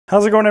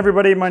How's it going,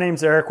 everybody? My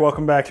name's Eric.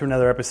 Welcome back to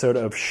another episode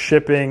of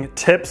Shipping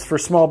Tips for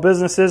Small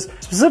Businesses.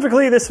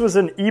 Specifically, this was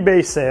an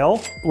eBay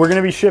sale. We're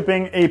gonna be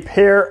shipping a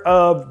pair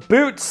of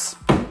boots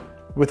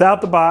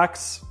without the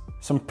box,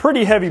 some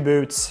pretty heavy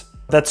boots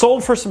that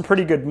sold for some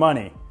pretty good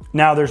money.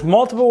 Now, there's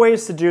multiple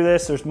ways to do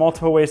this. There's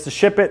multiple ways to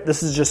ship it.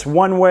 This is just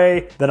one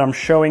way that I'm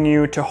showing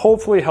you to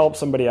hopefully help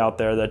somebody out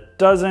there that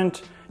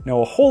doesn't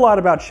know a whole lot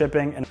about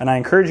shipping, and I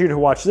encourage you to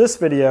watch this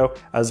video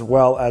as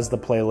well as the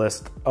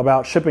playlist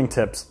about shipping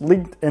tips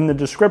linked in the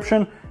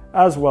description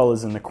as well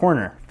as in the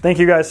corner. Thank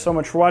you guys so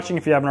much for watching.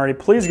 If you haven't already,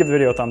 please give the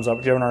video a thumbs up.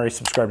 If you haven't already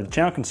subscribed to the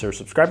channel, consider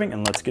subscribing,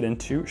 and let's get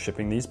into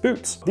shipping these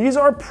boots. These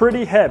are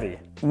pretty heavy.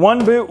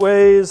 One boot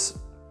weighs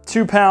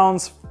 2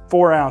 pounds,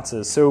 4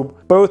 ounces. So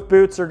both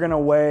boots are gonna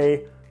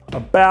weigh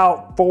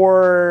about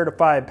 4 to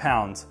 5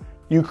 pounds.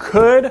 You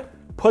could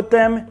put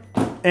them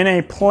in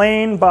a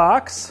plain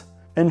box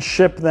and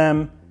ship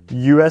them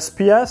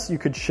USPS, you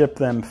could ship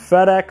them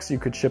FedEx, you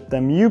could ship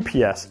them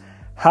UPS.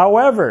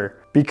 However,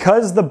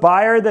 because the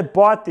buyer that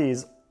bought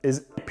these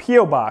is a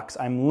PO box,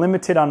 I'm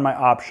limited on my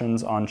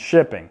options on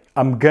shipping.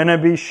 I'm gonna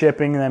be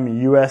shipping them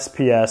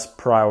USPS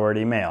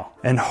priority mail.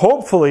 And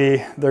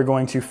hopefully they're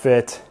going to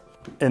fit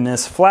in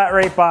this flat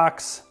rate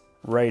box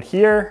right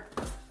here.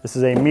 This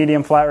is a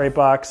medium flat rate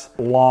box,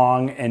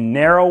 long and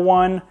narrow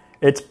one.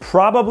 It's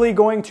probably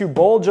going to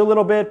bulge a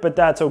little bit, but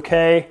that's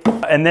okay.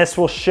 And this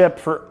will ship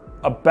for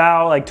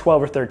about like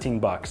 12 or 13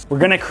 bucks. We're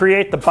gonna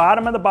create the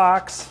bottom of the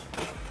box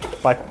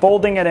by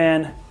folding it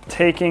in,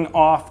 taking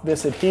off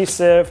this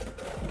adhesive,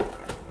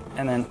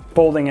 and then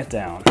folding it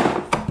down.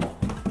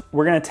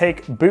 We're gonna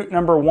take boot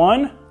number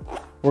 1,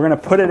 we're gonna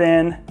put it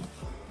in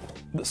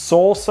the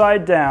sole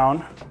side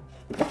down.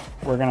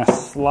 We're gonna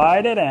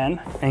slide it in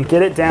and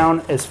get it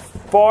down as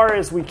far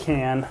as we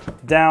can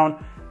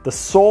down. The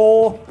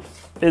sole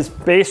is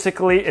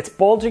basically, it's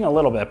bulging a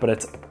little bit, but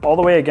it's all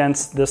the way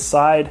against this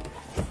side.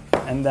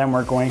 And then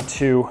we're going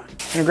to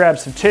grab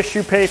some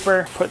tissue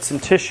paper, put some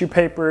tissue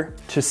paper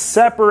to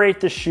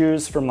separate the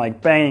shoes from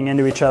like banging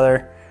into each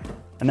other.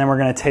 And then we're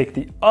gonna take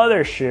the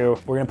other shoe,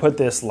 we're gonna put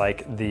this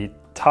like the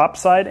top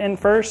side in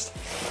first,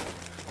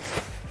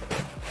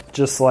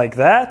 just like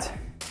that.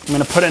 I'm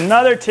gonna put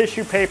another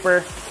tissue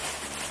paper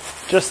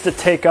just to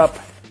take up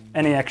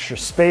any extra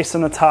space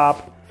in the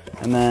top.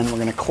 And then we're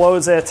gonna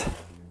close it.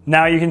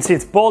 Now you can see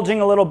it's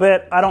bulging a little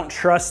bit. I don't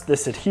trust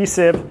this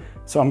adhesive,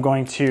 so I'm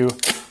going to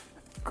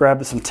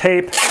grab some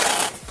tape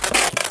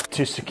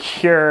to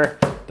secure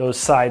those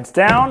sides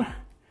down.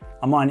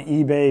 I'm on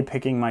eBay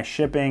picking my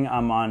shipping.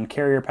 I'm on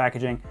carrier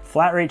packaging.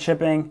 Flat rate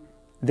shipping,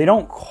 they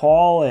don't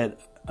call it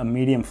a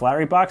medium flat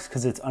rate box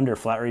because it's under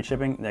flat rate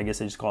shipping. I guess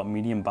they just call it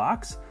medium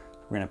box.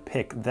 We're gonna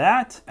pick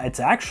that. It's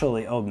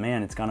actually, oh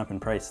man, it's gone up in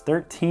price,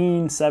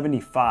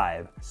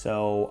 $13.75.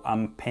 So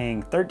I'm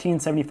paying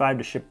 $13.75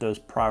 to ship those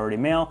priority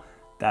mail.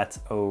 That's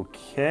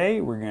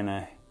okay. We're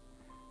gonna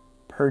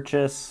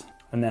purchase,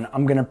 and then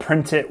I'm gonna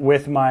print it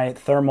with my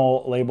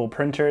thermal label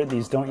printer.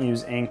 These don't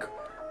use ink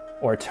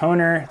or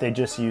toner, they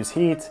just use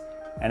heat,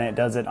 and it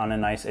does it on a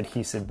nice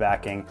adhesive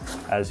backing,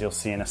 as you'll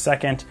see in a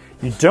second.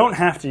 You don't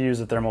have to use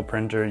a thermal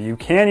printer. You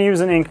can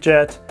use an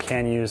inkjet,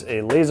 can use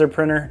a laser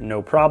printer,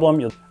 no problem.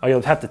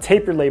 You'll have to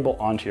tape your label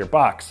onto your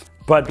box.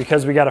 But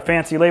because we got a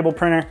fancy label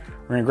printer,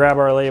 we're gonna grab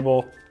our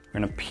label,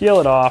 we're gonna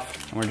peel it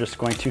off, and we're just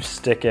going to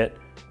stick it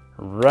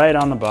right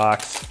on the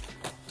box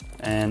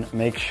and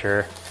make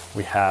sure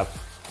we have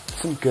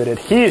some good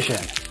adhesion.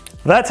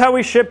 That's how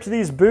we shipped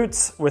these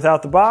boots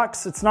without the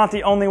box. It's not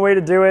the only way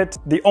to do it.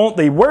 The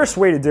worst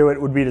way to do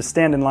it would be to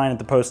stand in line at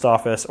the post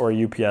office or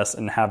UPS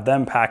and have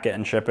them pack it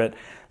and ship it.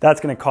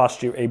 That's gonna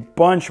cost you a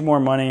bunch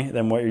more money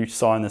than what you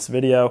saw in this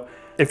video.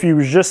 If you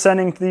were just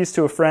sending these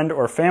to a friend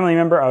or family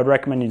member, I would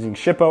recommend using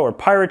Shippo or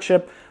Pirate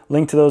Ship.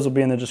 Link to those will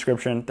be in the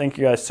description. Thank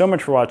you guys so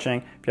much for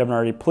watching. If you haven't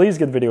already, please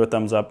give the video a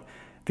thumbs up.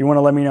 If you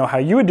wanna let me know how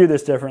you would do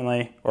this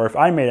differently, or if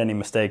I made any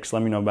mistakes,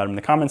 let me know about them in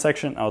the comment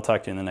section. I'll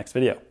talk to you in the next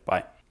video.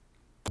 Bye.